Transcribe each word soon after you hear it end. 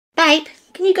Babe,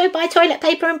 can you go buy toilet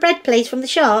paper and bread, please, from the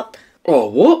shop? Oh,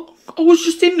 what? I was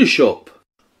just in the shop.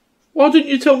 Why didn't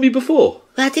you tell me before?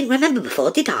 Well, I didn't remember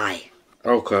before, did I?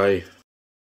 Okay.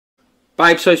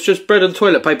 Babe, so it's just bread and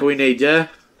toilet paper we need, yeah?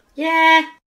 Yeah.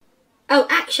 Oh,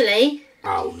 actually...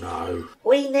 Oh, no.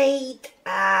 We need,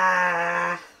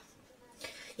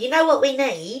 you know what we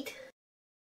need?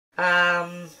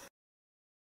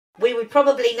 We would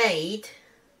probably need,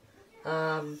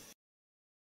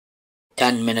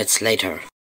 10 minutes later.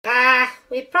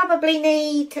 we probably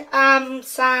need,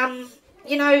 some,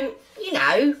 you know.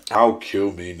 Oh,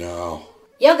 kill me now.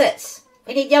 Yogurts.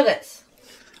 We need yogurts.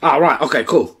 Ah, right, okay,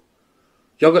 cool.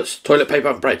 Yogurts, toilet paper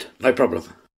and bread, no problem.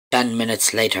 10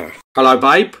 minutes later. Hello,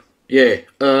 babe? Yeah,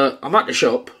 I'm at the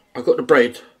shop. I got the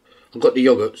bread. I got the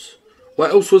yogurts.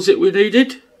 What else was it we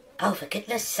needed? Oh, for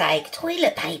goodness sake,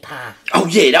 toilet paper. Oh,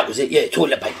 yeah, that was it. Yeah,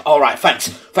 toilet paper. All right, thanks.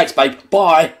 Thanks, babe.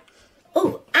 Bye.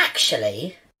 Oh,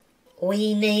 actually,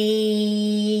 we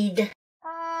need...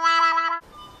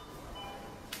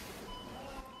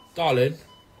 Darling,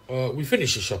 we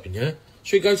finished the shopping, yeah?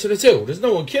 Should we go to the till? There's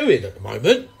no one queuing at the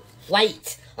moment.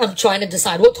 Wait, I'm trying to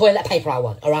decide what toilet paper I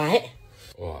want, alright?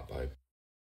 Alright, babe.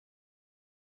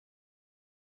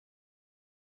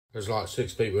 There's like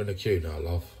 6 people in the queue now,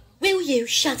 love. Will you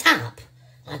shut up?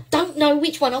 I don't know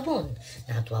which one I want.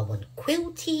 Now, do I want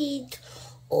quilted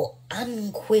or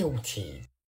unquilted?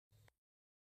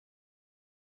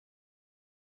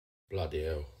 Bloody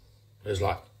hell. There's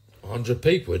like 100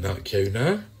 people in that queue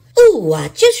now. Ooh, I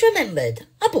just remembered.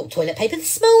 I bought toilet paper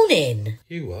this morning.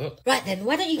 You what? Right then,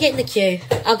 why don't you get in the queue?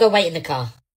 I'll go wait in the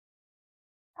car.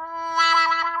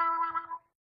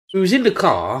 We was in the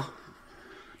car,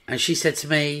 and she said to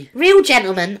me... Real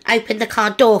gentlemen open the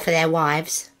car door for their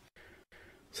wives.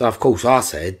 So, of course, I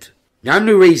said, the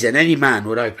only reason any man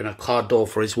would open a car door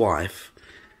for his wife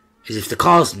is if the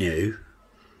car's new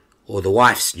or the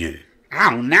wife's new.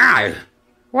 Oh, no.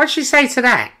 What'd she say to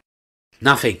that?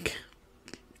 Nothing.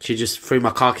 She just threw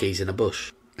my car keys in a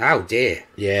bush. Oh, dear.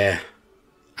 Yeah.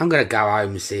 I'm going to go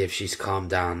home and see if she's calmed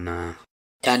down now.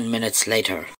 10 minutes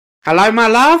later. Hello, my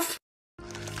love?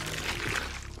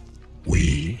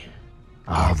 We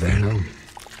are Venom.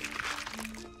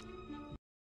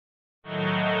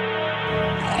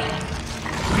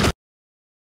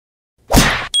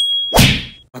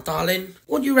 My darling,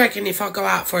 what do you reckon if I go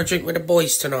out for a drink with the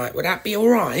boys tonight? Would that be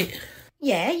alright?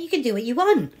 Yeah, you can do what you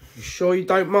want. You sure you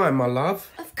don't mind, my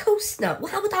love? Of course not.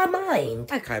 Why would I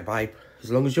mind? Okay, babe, as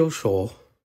long as you're sure.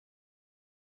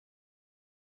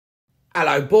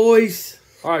 Hello, boys.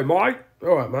 Hi, mate.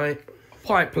 Alright, mate.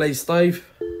 Pipe, please, Steve.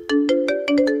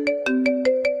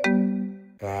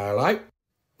 Hello?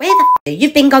 Where the f*** are you?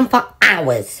 You've been gone for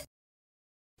hours.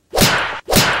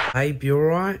 Babe, you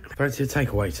alright? Fancy a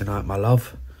takeaway tonight, my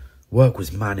love? Work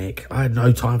was manic. I had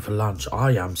no time for lunch.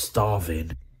 I am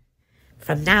starving.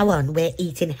 From now on, we're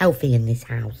eating healthy in this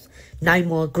house. No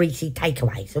more greasy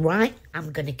takeaways, alright?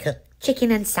 I'm gonna cook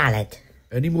chicken and salad.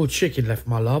 Any more chicken left,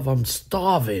 my love? I'm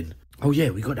starving. Oh, yeah,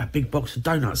 we got that big box of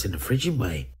donuts in the fridge, didn't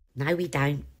we? No, we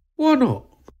don't. Why not?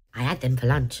 I had them for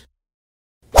lunch.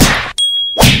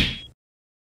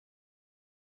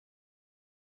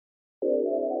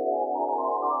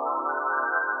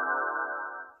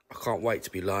 I can't wait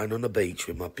to be lying on the beach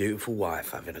with my beautiful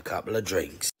wife having a couple of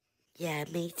drinks. Yeah,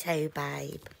 me too,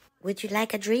 babe. Would you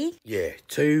like a drink? Yeah,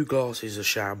 2 glasses of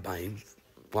champagne.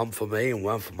 One for me and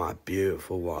one for my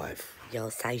beautiful wife. You're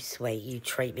so sweet. You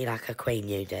treat me like a queen,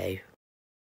 you do.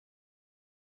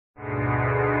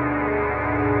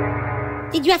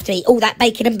 Did you have to eat all that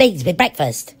bacon and beans with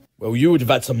breakfast? Well, you would have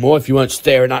had some more if you weren't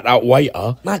staring at that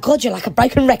waiter. My God, you're like a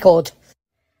broken record.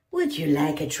 Would you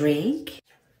like a drink?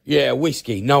 Yeah,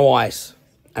 whiskey, no ice.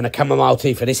 And a chamomile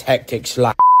tea for this hectic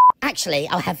slut. Actually,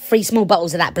 I'll have 3 small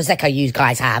bottles of that Prosecco you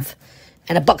guys have.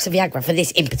 And a box of Viagra for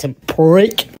this impotent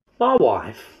prick. My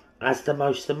wife has the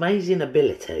most amazing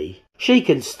ability. She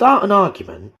can start an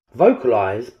argument,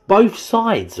 vocalise both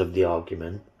sides of the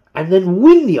argument, and then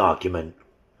win the argument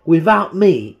without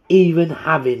me even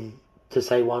having to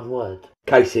say one word.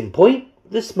 Case in point,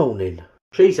 this morning.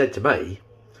 She said to me,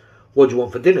 "What do you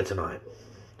want for dinner tonight?"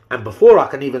 And before I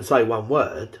can even say one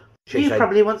word, she said, "You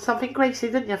probably want something greasy,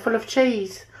 don't you, full of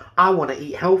cheese? I want to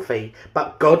eat healthy,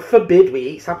 but God forbid we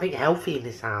eat something healthy in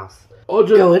this house." Go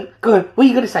on. What are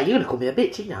you going to say? You're going to call me a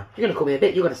bitch, ain't you? You're going to call me a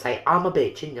bitch. You're going to say, "I'm a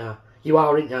bitch, ain't you? You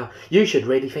are, ain't you? You should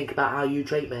really think about how you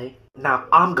treat me." Now,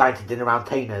 I'm going to dinner around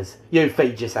Tina's. You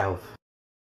feed yourself.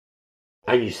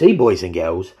 And you see, boys and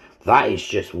girls, that is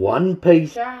just one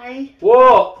piece. Jay?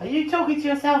 What? Are you talking to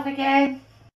yourself again?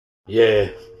 Yeah,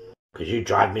 because you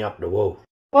drive me up the wall.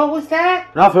 What was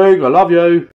that? Nothing, I love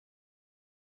you.